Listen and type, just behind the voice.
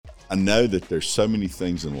I know that there's so many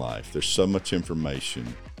things in life. There's so much information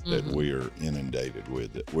that we are inundated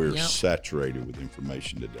with, that we're saturated with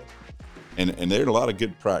information today. And there are a lot of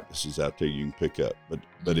good practices out there you can pick up.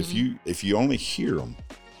 But if you only hear them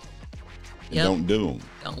and don't do them,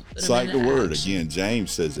 it's like the word again.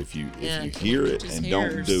 James says if you hear it and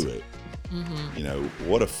don't do it, you know,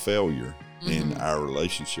 what a failure in our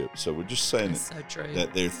relationship. So we're just saying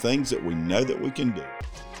that there are things that we know that we can do.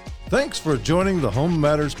 Thanks for joining the Home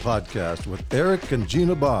Matters Podcast with Eric and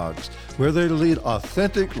Gina Boggs, where they lead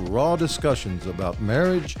authentic, raw discussions about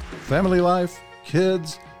marriage, family life,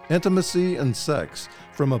 kids, intimacy, and sex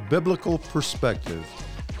from a biblical perspective.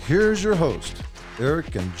 Here's your host,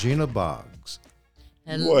 Eric and Gina Boggs.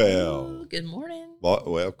 Hello. Well, good morning.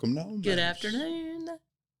 Welcome to Home Matters. Good afternoon.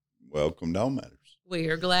 Welcome to Home Matters. We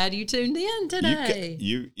are glad you tuned in today.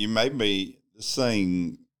 You made me, this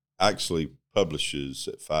thing actually publishes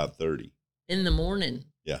at 5:30 in the morning.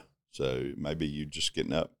 Yeah, so maybe you just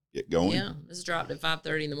getting up, get going. Yeah, this dropped at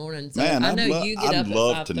 5:30 in the morning. So Man, I know you get up I'd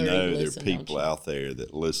love to at 5:30 know there listen, are people out there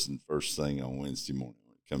that listen first thing on Wednesday morning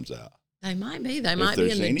when it comes out. They might be. They might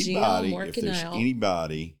be in the gym working out. If there's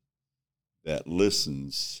anybody that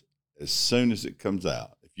listens as soon as it comes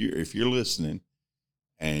out, if you're listening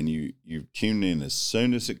and you tune in as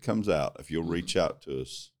soon as it comes out, if you'll reach out to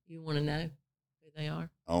us. You want to know who they are?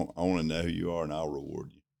 I want to know who you are, and I'll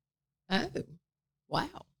reward you. Oh, wow.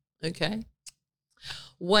 Okay.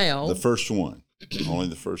 Well, the first one, only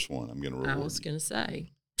the first one. I'm going to reward. I was going to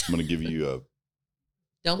say. I'm going to give you a.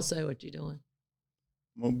 Don't say what you're doing.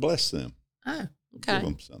 I'm going to bless them. Oh, okay. Give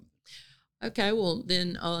them something. Okay. Well,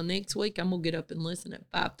 then next week I'm going to get up and listen at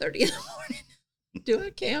 5:30 in the morning. Do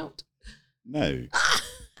I count? No.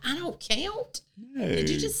 I don't count. No. Did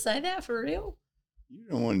you just say that for real? You're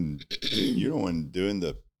the one doing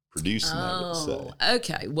the producing of it. So.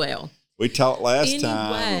 Okay. Well, we talked last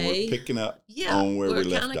time. And we're picking up on where we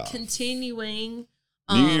left off. We're kind of continuing.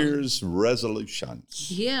 New Year's resolutions.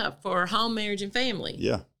 Yeah, for home, marriage, and family.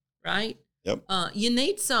 Yeah. Right? Yep. You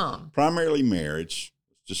need some. Primarily marriage.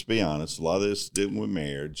 Just be honest. A lot of this is dealing with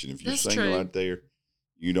marriage. And if you're single out there,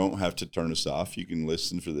 you don't have to turn us off. You can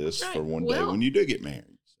listen for this for one day when you do get married.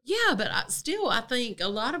 Yeah, but I think a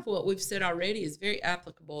lot of what we've said already is very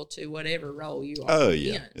applicable to whatever role you are. Oh,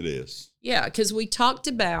 yeah, it is. Yeah, because we talked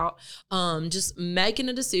about just making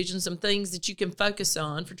a decision, some things that you can focus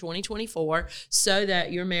on for 2024 so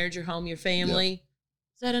that your marriage, your home, your family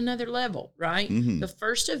is at another level, right? Mm-hmm. The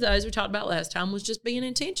first of those we talked about last time was just being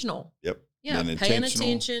intentional. Yep. Yeah, paying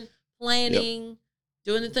attention, planning,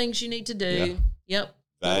 doing the things you need to do. Yep.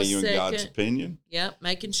 Valuing God's opinion. Yep,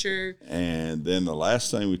 making sure. And then the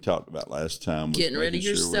last thing we talked about last time was getting rid of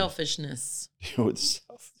your selfishness. Deal with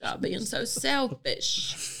selfishness. Stop being so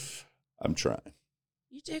selfish. I'm trying.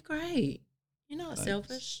 You did great. You're not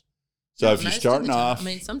selfish. So if you're starting off,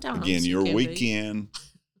 sometimes again, your weekend,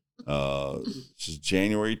 this is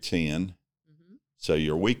January 10. Mm-hmm. So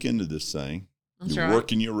you're a week into this thing. You're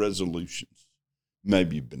working your resolutions.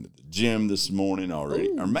 Maybe you've been to the gym this morning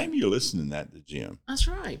already, or maybe you're listening to that at the gym. That's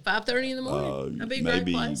right, 5:30 in the morning. That'd be a great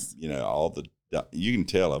place. You know, you can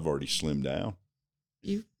tell I've already slimmed down.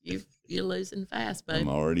 You're losing fast, baby. I'm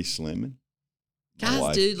already slimming.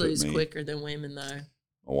 Guys do lose quicker than women, though.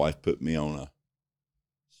 My wife put me on a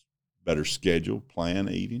better schedule, plan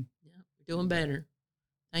eating. Yeah, we're doing better.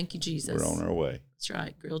 Thank you, Jesus. We're on our way. That's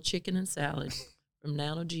right, grilled chicken and salad from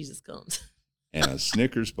now till Jesus comes. And a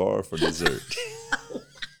Snickers bar for dessert.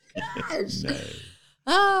 No.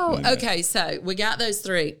 Oh, no. Okay. So we got those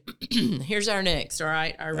three. Here's our next. All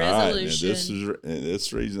right, our resolution. Right, this is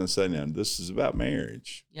the reason I say now. This is about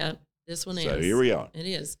marriage. Yep, this one is. So here we are. It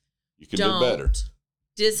is. You can do better.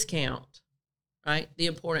 Discount, right? The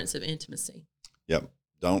importance of intimacy. Yep.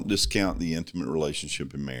 Don't discount the intimate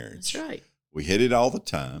relationship in marriage. That's right. We hit it all the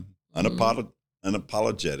time,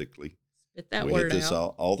 unapologetically. Get that we word hit this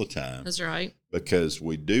out. all the time. That's right. Because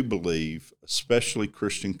we do believe, especially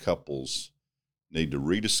Christian couples, need to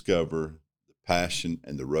rediscover the passion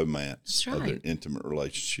and the romance of their intimate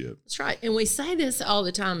relationship. That's right. And we say this all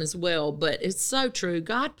the time as well, but it's so true.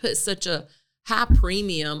 God put such a high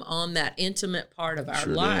premium on that intimate part of our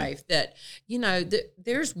life that, you know,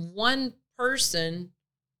 there's one person,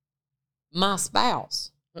 my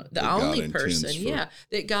spouse, the only person,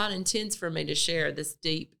 that God intends for me to share this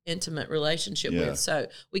deep, intimate relationship with. So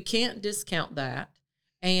we can't discount that.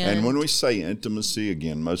 And when we say intimacy,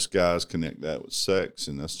 again, most guys connect that with sex,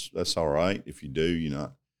 and that's all right. If you do, you're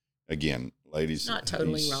not, again, ladies, not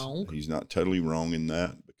totally wrong. He's not totally wrong in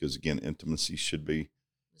that, because again, intimacy should be,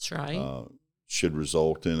 that's right, should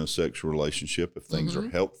result in a sexual relationship if things are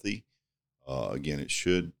healthy. Again, it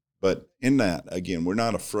should. But in that, again, we're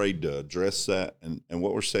not afraid to address that. And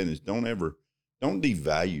what we're saying is don't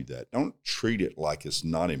devalue that. Don't treat it like it's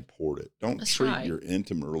not important. Don't treat your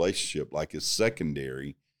intimate relationship like it's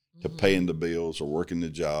secondary to paying the bills or working the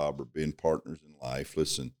job or being partners in life.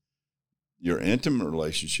 Listen, your intimate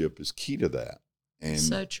relationship is key to that. And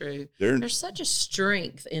so true. There's such a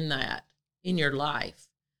strength in that in your life,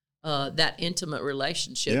 that intimate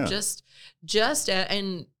relationship. Yeah.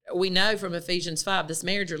 And we know from Ephesians 5, this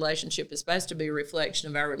marriage relationship is supposed to be a reflection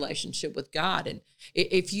of our relationship with God. And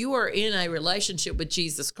if you are in a relationship with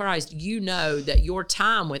Jesus Christ, you know that your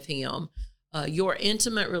time with Him, your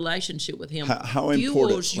intimate relationship with Him, how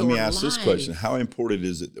important? Let me ask this question: how important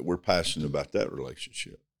is it that we're passionate about that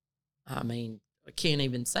relationship? I mean, I can't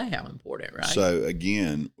even say how important, right? So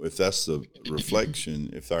again, if that's the reflection,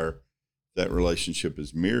 if that relationship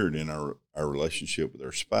is mirrored in our relationship with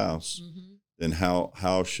our spouse, then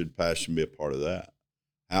how should passion be a part of that?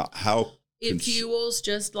 It fuels,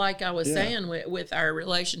 just like I was saying with our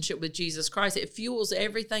relationship with Jesus Christ, it fuels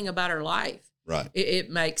everything about our life. Right.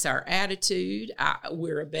 It makes our attitude.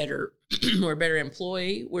 We're a better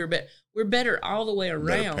employee. We're better all the way around.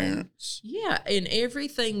 Better parents. Yeah, in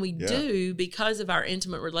everything we do because of our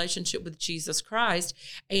intimate relationship with Jesus Christ,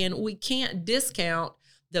 and we can't discount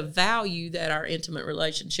the value that our intimate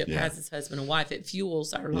relationship has as husband and wife. It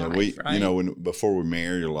fuels our life, right? You know, before we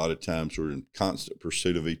marry, a lot of times we're in constant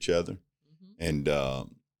pursuit of each other. And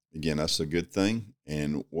again, that's a good thing.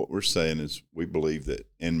 And what we're saying is we believe that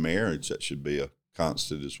in marriage, that should be a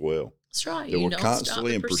constant as well. That's right. That we're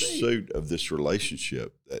constantly in pursuit of this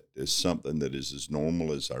relationship that is something that is as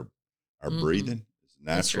normal as our breathing, as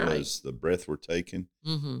natural as the breath we're taking.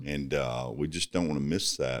 And we just don't want to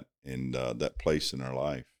miss that and that place in our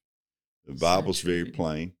life. The Bible's very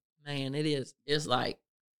plain. Man, it is. It's like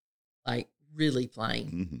really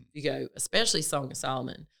plain. You go, especially Song of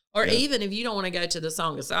Solomon. Or even if you don't want to go to the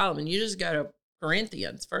Song of Solomon, you just go to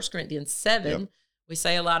Corinthians, 1 Corinthians 7. Yep. We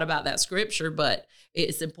say a lot about that scripture, but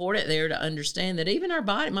it's important there to understand that even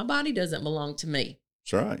my body doesn't belong to me.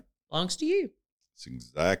 That's right. It belongs to you. That's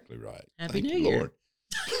exactly right. Happy New Year. Lord.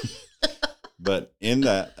 But in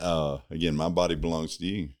that, again, my body belongs to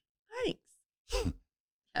you. Thanks.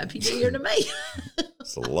 Happy New Year to me.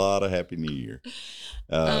 It's a lot of Happy New Year.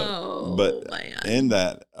 But man. In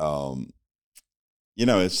that, you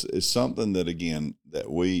know, it's something that, again,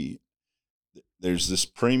 there's this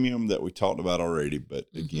premium that we talked about already, but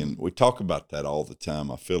again, we talk about that all the time.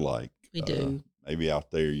 I feel like we do. Maybe out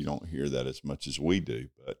there you don't hear that as much as we do,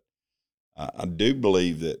 but I do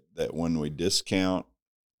believe that when we discount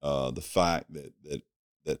the fact that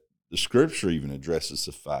the Scripture even addresses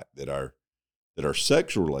the fact that our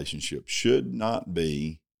sexual relationship shouldn't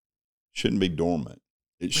be dormant.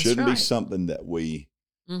 It shouldn't be something that we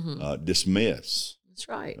dismiss. That's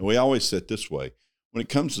right. And we always say it this way. When it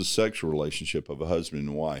comes to the sexual relationship of a husband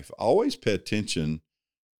and wife, always pay attention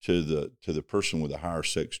to the person with a higher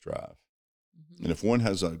sex drive. And if one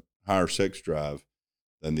has a higher sex drive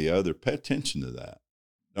than the other, pay attention to that.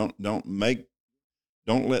 Don't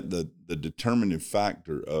let the determining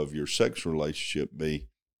factor of your sexual relationship be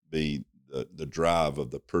the drive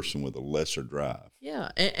of the person with a lesser drive.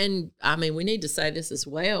 Yeah. And I mean, we need to say this as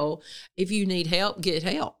well. If you need help, get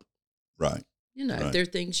help. Right. You know, there are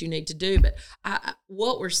things you need to do. But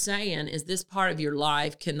what we're saying is this part of your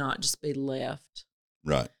life cannot just be left.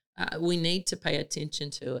 Right. We need to pay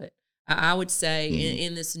attention to it. I would say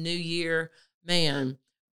in this new year, man,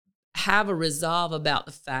 have a resolve about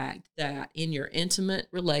the fact that in your intimate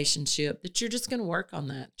relationship that you're just going to work on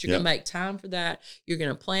that. You're going to make time for that. You're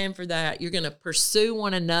going to plan for that. You're going to pursue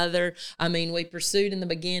one another. I mean, we pursued in the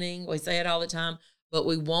beginning. We say it all the time, but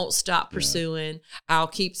we won't stop pursuing. I'll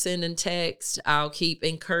keep sending texts. I'll keep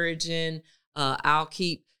encouraging. I'll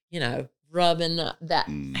keep, rubbing that.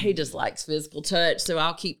 He just likes physical touch. So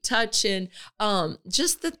I'll keep touching.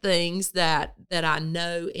 Just the things that I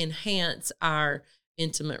know enhance our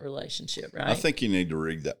intimate relationship, right? I think you need to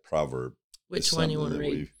read that proverb. Which one you want to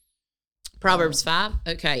read? Proverbs 5.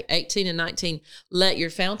 Okay, 18 and 19. Let your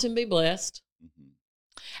fountain be blessed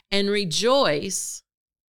and rejoice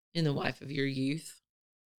in the wife of your youth.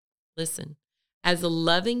 Listen, as a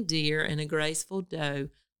loving deer and a graceful doe,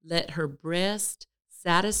 let her breast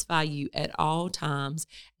satisfy you at all times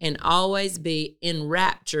and always be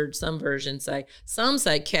enraptured. Some versions say, some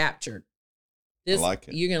say captured. I like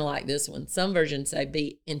it. You're going to like this one. Some versions say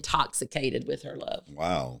be intoxicated with her love.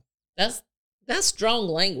 Wow. That's strong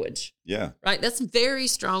language. Yeah. Right? That's very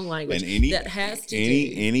strong language. And that has to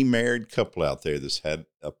any married couple out there that's had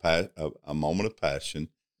a moment of passion,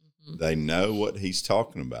 They know what he's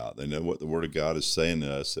talking about. They know what the Word of God is saying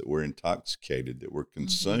to us, that we're intoxicated, that we're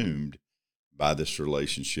consumed by this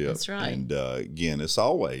relationship. That's right. And again, it's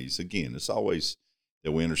always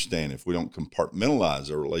that we understand if we don't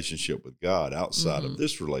compartmentalize our relationship with God outside of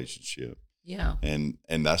this relationship. Yeah. And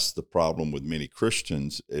that's the problem with many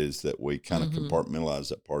Christians, is that we kind of compartmentalize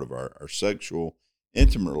that part of our sexual,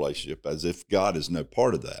 intimate relationship as if God is no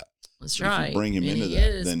part of that. That's If right. you bring him And into he that,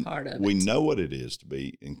 is then part of we it. know what it is to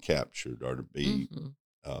be encaptured or to be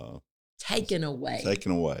Taken away.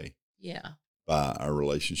 taken away Yeah. by our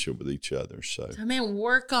relationship with each other. So, So, man,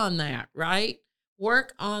 work on that, right?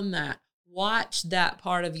 Work on that. Watch that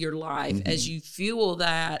part of your life as you fuel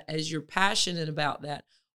that, as you're passionate about that.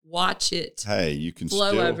 Watch it hey, you can flow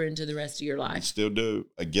still over into the rest of your you can life. still do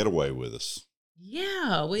a getaway with us.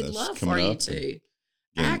 Yeah, we'd That's love coming for you up. to. Again,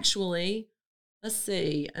 Actually, let's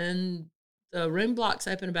see. And the room block's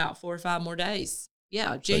open about 4 or 5 more days. Yeah,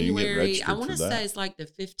 So you can get January. I registered want to for that. say it's like the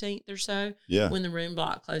 15th or so yeah, when the room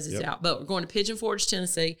block closes Yep. out. But we're going to Pigeon Forge,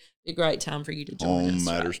 Tennessee. Be a great time for you to join us.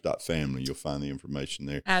 right? homematters.family. You'll find the information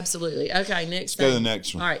there. Absolutely. Okay, next Let's go to the thing.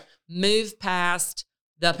 next one. All right, move past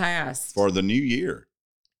the past. For the new year.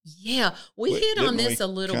 Yeah, we hit on Didn't this we a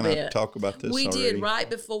little kinda bit. talk about this We already? did right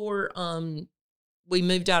before we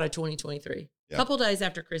moved out of 2023. Yeah. A couple days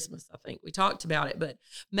after Christmas, I think we talked about it, but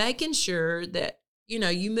making sure that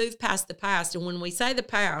you move past the past. And when we say the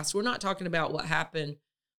past, we're not talking about what happened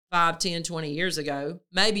 5, 10, 20 years ago.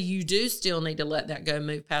 Maybe you do still need to let that go,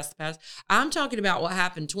 move past the past. I'm talking about what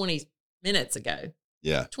happened 20 minutes ago,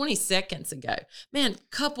 Yeah. 20 seconds ago. Man,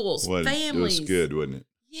 couples, Well, families. it was good, wasn't it?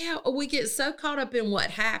 Yeah, we get so caught up in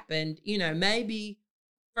what happened, maybe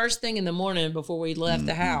first thing in the morning before we left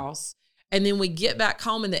the house. And then we get back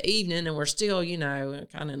home in the evening and we're still,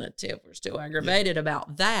 kind of in a tip. We're still aggravated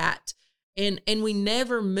about that. And we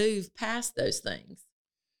never move past those things.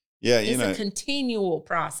 Yeah, It's a continual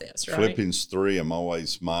process, right? Philippians 3, I'm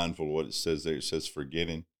always mindful of what it says there. It says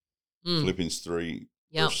forgetting. Philippians 3,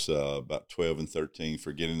 Yep. verse about 12 and 13,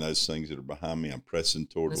 forgetting those things that are behind me, I'm pressing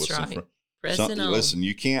toward That's what's in right. front. Pressing on. Listen,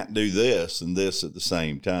 you can't do this and this at the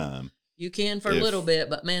same time. You can for a little bit,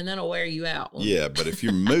 but man, that'll wear you out. Yeah, but if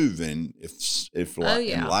you're moving, if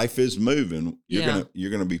and life is moving,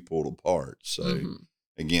 you're gonna be pulled apart. So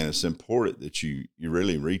again, it's important that you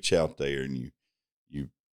really reach out there and you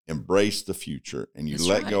embrace the future and you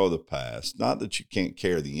let go of the past. Not that you can't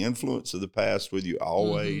carry the influence of the past with you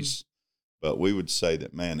always, but we would say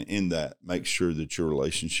that, man, in that, make sure that your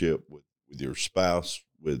relationship with your spouse,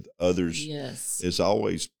 with others, is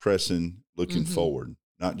always pressing, looking forward,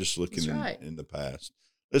 not just looking in the past.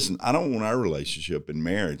 Listen, I don't want our relationship in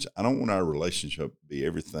marriage, I don't want our relationship to be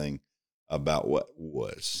everything about what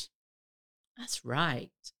was. That's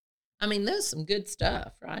right. I mean, there's some good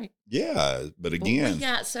stuff, right? Yeah, but again, we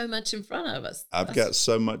got so much in front of us. I've got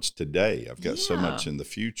so much today. I've got so much in the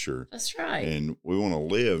future. That's right. And we want to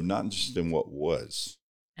live not just in what was.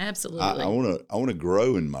 Absolutely. I want to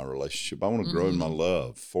grow in my relationship. I want to grow in my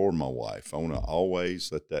love for my wife. I want to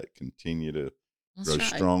always let that continue to grow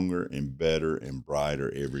stronger and better and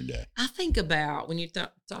brighter every day. I think about when you're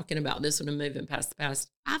talking about this one and moving past the past,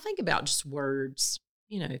 I think about just words,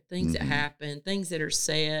 things that happen, things that are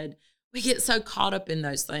said. We get so caught up in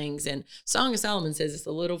those things. And Song of Solomon says it's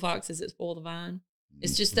the little foxes that spoil the vine.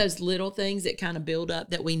 It's just those little things that kind of build up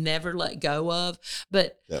that we never let go of,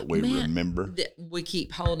 but that we remember, that we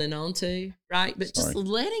keep holding on to, right? But just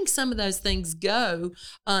letting some of those things go.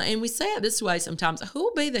 And we say it this way sometimes, who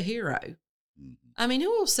will be the hero? I mean, who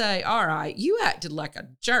will say, all right, you acted like a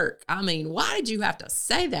jerk. I mean, why did you have to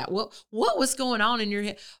say that? Well, what was going on in your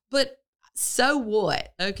head? But so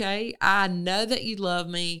what? Okay. I know that you love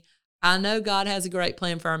me. I know God has a great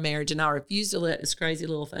plan for our marriage, and I refuse to let this crazy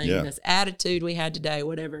little thing, this attitude we had today,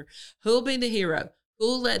 whatever. Who'll be the hero?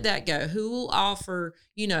 Who'll let that go? Who will offer,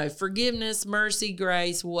 forgiveness, mercy,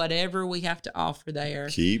 grace, whatever we have to offer there?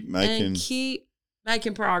 Keep making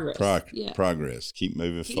progress. Progress. Keep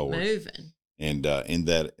moving forward. Moving. And in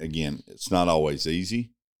that, again, it's not always easy.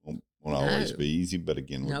 Won't always be easy, but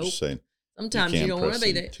again, we're just saying. Sometimes you don't want to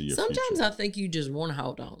be there. Sometimes future. I think you just want to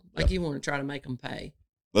hold on. Like you want to try to make them pay.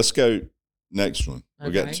 Let's go next one. Okay.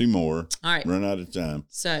 We got 2 more. All right. Run out of time.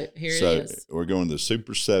 So here it is. We're going to the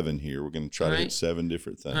Super 7 here. We're going to try to hit 7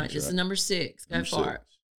 different things. All right. This is number 6. Go for it.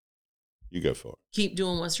 You go for it. Keep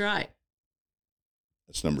doing what's right.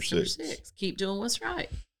 That's number 6. Keep doing what's right.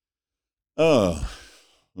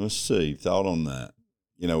 Let's see. Thought on that.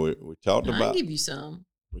 We talked about. I'll give you some.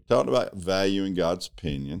 We talked about valuing God's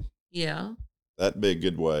opinion. Yeah. That'd be a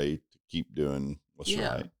good way to keep doing what's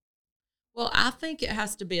right. Well, I think it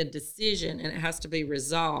has to be a decision and it has to be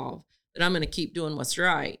resolved that I'm going to keep doing what's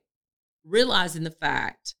right. realizing the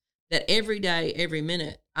fact that every day, every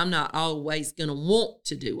minute, I'm not always going to want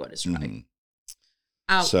to do what is right.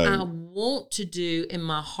 Mm-hmm. I want to do in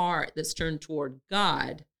my heart that's turned toward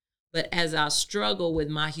God, but as I struggle with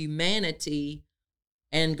my humanity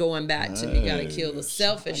and going back to you got to kill the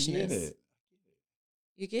selfishness. I get it.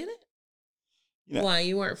 You get it? You know, Why,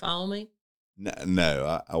 you weren't following me?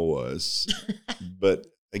 No, I was. But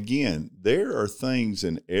again, there are things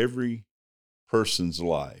in every person's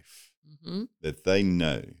life Mm-hmm. that they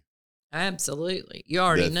know Absolutely. You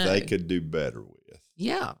already that know. they could do better with.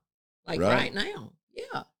 Yeah. Like right now.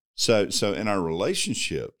 Yeah. So in our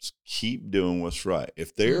relationships, keep doing what's right.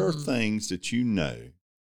 If there are things that you know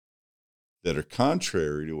that are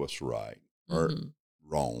contrary to what's right or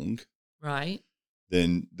wrong, right,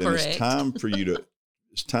 then Correct. it's time for you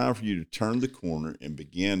to turn the corner and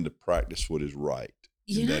begin to practice what is right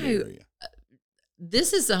in that area.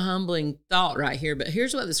 This is a humbling thought right here, but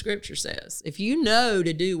here's what the scripture says. If you know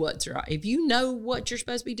to do what's right, if you know what you're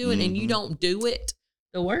supposed to be doing and you don't do it,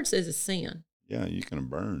 the word says it's sin. Yeah, you're going to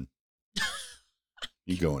burn.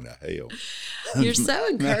 You're going to hell. You're so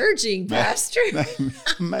encouraging, Pastor.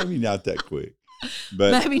 Maybe not that quick.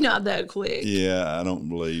 But maybe not that quick. Yeah, I don't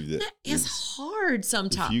believe that. It's hard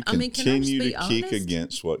sometimes. If you can I continue just be to kick honest?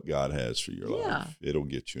 against what God has for your life, it'll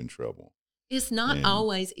get you in trouble. It's not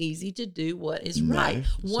always easy to do what is right.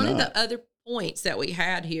 One of the other points that we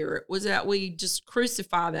had here was that we just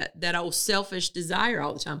crucify that old selfish desire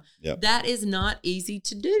all the time. Yep. That is not easy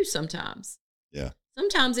to do sometimes. Yeah.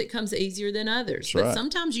 Sometimes it comes easier than others. That's but right.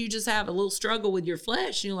 Sometimes you just have a little struggle with your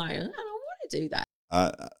flesh. And you're like, I don't want to do that.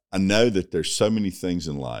 I know that there's so many things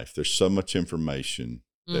in life. There's so much information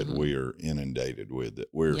that we are inundated with, that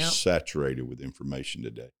we're saturated with information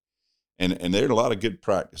today. And there are a lot of good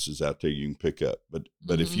practices out there you can pick up. But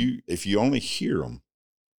if you only hear them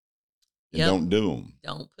and don't do them,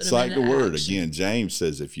 don't put it's them like the into word action. again. James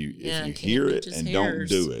says if you hear it and don't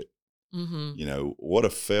do it, you know, what a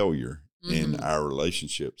failure in our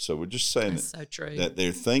relationship. So we're just saying That's so true. that there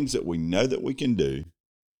are things that we know that we can do.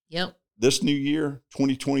 Yep. This new year,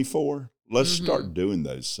 2024, let's start doing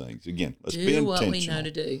those things again. Let's be intentional. Do what we know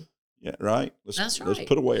to do. Yeah, right. That's right. Let's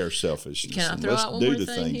put away our selfishness. Can I and throw let's out one do more the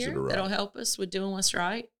thing things here that are right. that'll help us with doing what's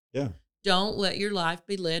right? Yeah. Don't let your life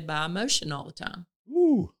be led by emotion all the time.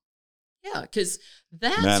 Ooh. Yeah, because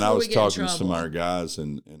that's Man, where I was we get talking in to trouble. some of our guys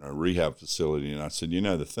in our rehab facility, and I said,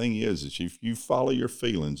 the thing is if you follow your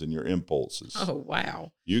feelings and your impulses, Oh,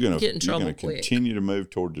 wow. you're gonna Get in trouble quick. continue to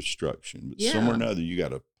move toward destruction. But somewhere or another, you got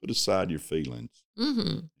to put aside your feelings,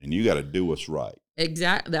 and you got to do what's right.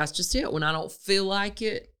 Exactly. That's just it. When I don't feel like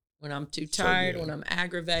it, when I'm too tired, when I'm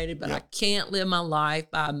aggravated, but I can't live my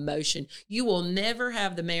life by emotion. You will never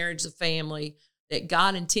have the marriage, the family that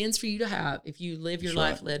God intends for you to have if you live your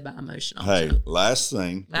life led by emotion. Hey, last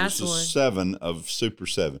thing. Last this one. is 7 of Super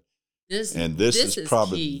 7. This is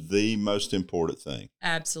probably key. the most important thing.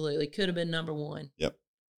 Absolutely. Could have been number one. Yep.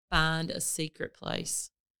 Find a secret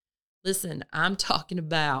place. Listen, I'm talking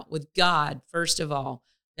about with God, first of all.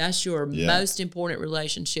 That's your most important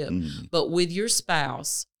relationship. But with your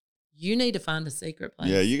spouse, you need to find a secret place.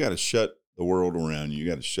 Yeah, you got to shut the world around you. You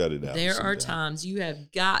got to shut it out. There are times you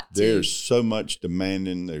have got to. There's so much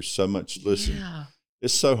demanding. There's so much. Listen,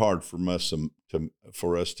 it's so hard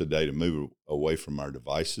for us today to move away from our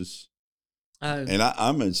devices. Oh. And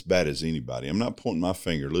I'm as bad as anybody. I'm not pointing my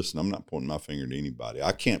finger. Listen, I'm not pointing my finger to anybody.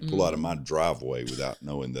 I can't pull out of my driveway without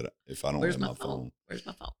knowing that if I don't have my phone. Where's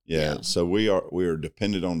my phone? Yeah. So we are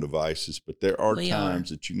dependent on devices, but there are times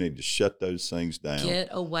that you need to shut those things down. Get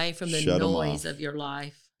away from the noise of your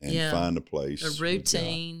life. And find a place. The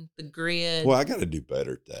routine, the grid. Well, I got to do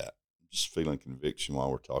better at that. I'm just feeling conviction while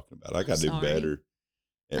we're talking about it. I got to do better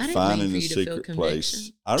at finding a secret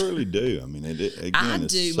place. I really do. I mean,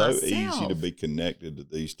 it's so easy to be connected to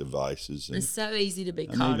these devices. And it's so easy to be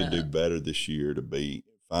caught I up. need to do better this year to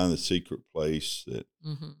find the secret place that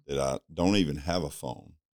I don't even have a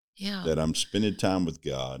phone. Yeah. That I'm spending time with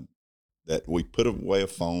God. That we put away a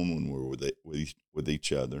phone when we're with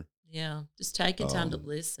each other. Yeah, just taking time to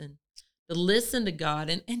listen to God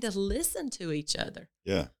and to listen to each other.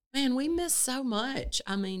 Yeah. Man, we miss so much.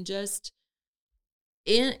 I mean, just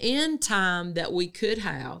in time that we could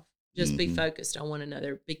have, just be focused on one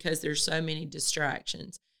another because there's so many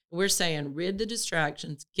distractions. We're saying rid the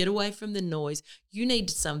distractions, get away from the noise. You need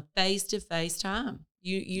some face-to-face time.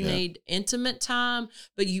 You need intimate time,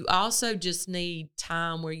 but you also just need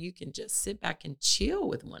time where you can just sit back and chill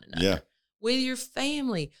with one another. Yeah. With your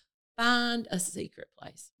family. Find a secret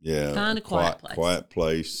place. Yeah. Find a quiet place. Quiet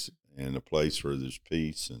place and a place where there's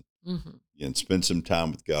peace and spend some time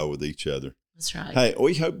with God, with each other. That's right. Hey,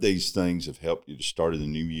 we hope these things have helped you to start of the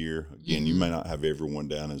new year. Again, you may not have everyone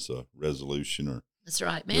down as a resolution or that's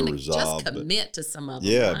right, man. resolve, just commit to some of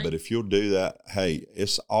them. yeah, right? but if you'll do that, hey,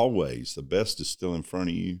 it's always the best is still in front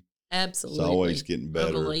of you. Absolutely, It's always getting better.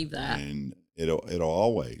 I believe that, and it'll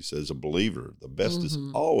always, as a believer, the best is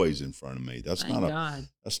always in front of me. That's Thank God.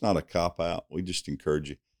 That's not a cop out. We just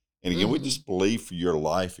encourage you, and again, we just believe for your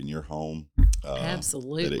life and your home.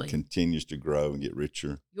 Absolutely, that it continues to grow and get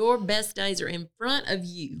richer. Your best days are in front of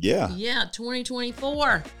you. Yeah,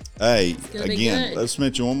 2024. Hey, again, let's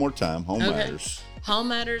mention one more time. Home Matters. Home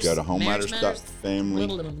Matters. Go to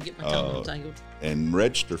homematters.family. Get my tongue tangled. And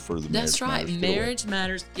register for the That's Marriage right. Matters Marriage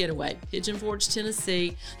Matters Getaway. Pigeon Forge,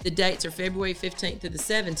 Tennessee. The dates are February 15th to the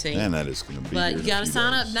 17th. Man, that is going to be. But you got to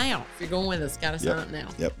sign days. up now. If you're going with us, got to sign up now.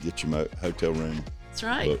 Yep. Get your hotel room. That's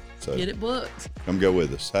right. Booked, so get it booked. Come go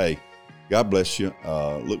with us. Hey, God bless you.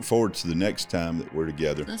 Look forward to the next time that we're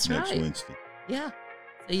together. That's next right. Wednesday. Yeah.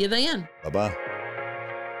 See you then. Bye-bye.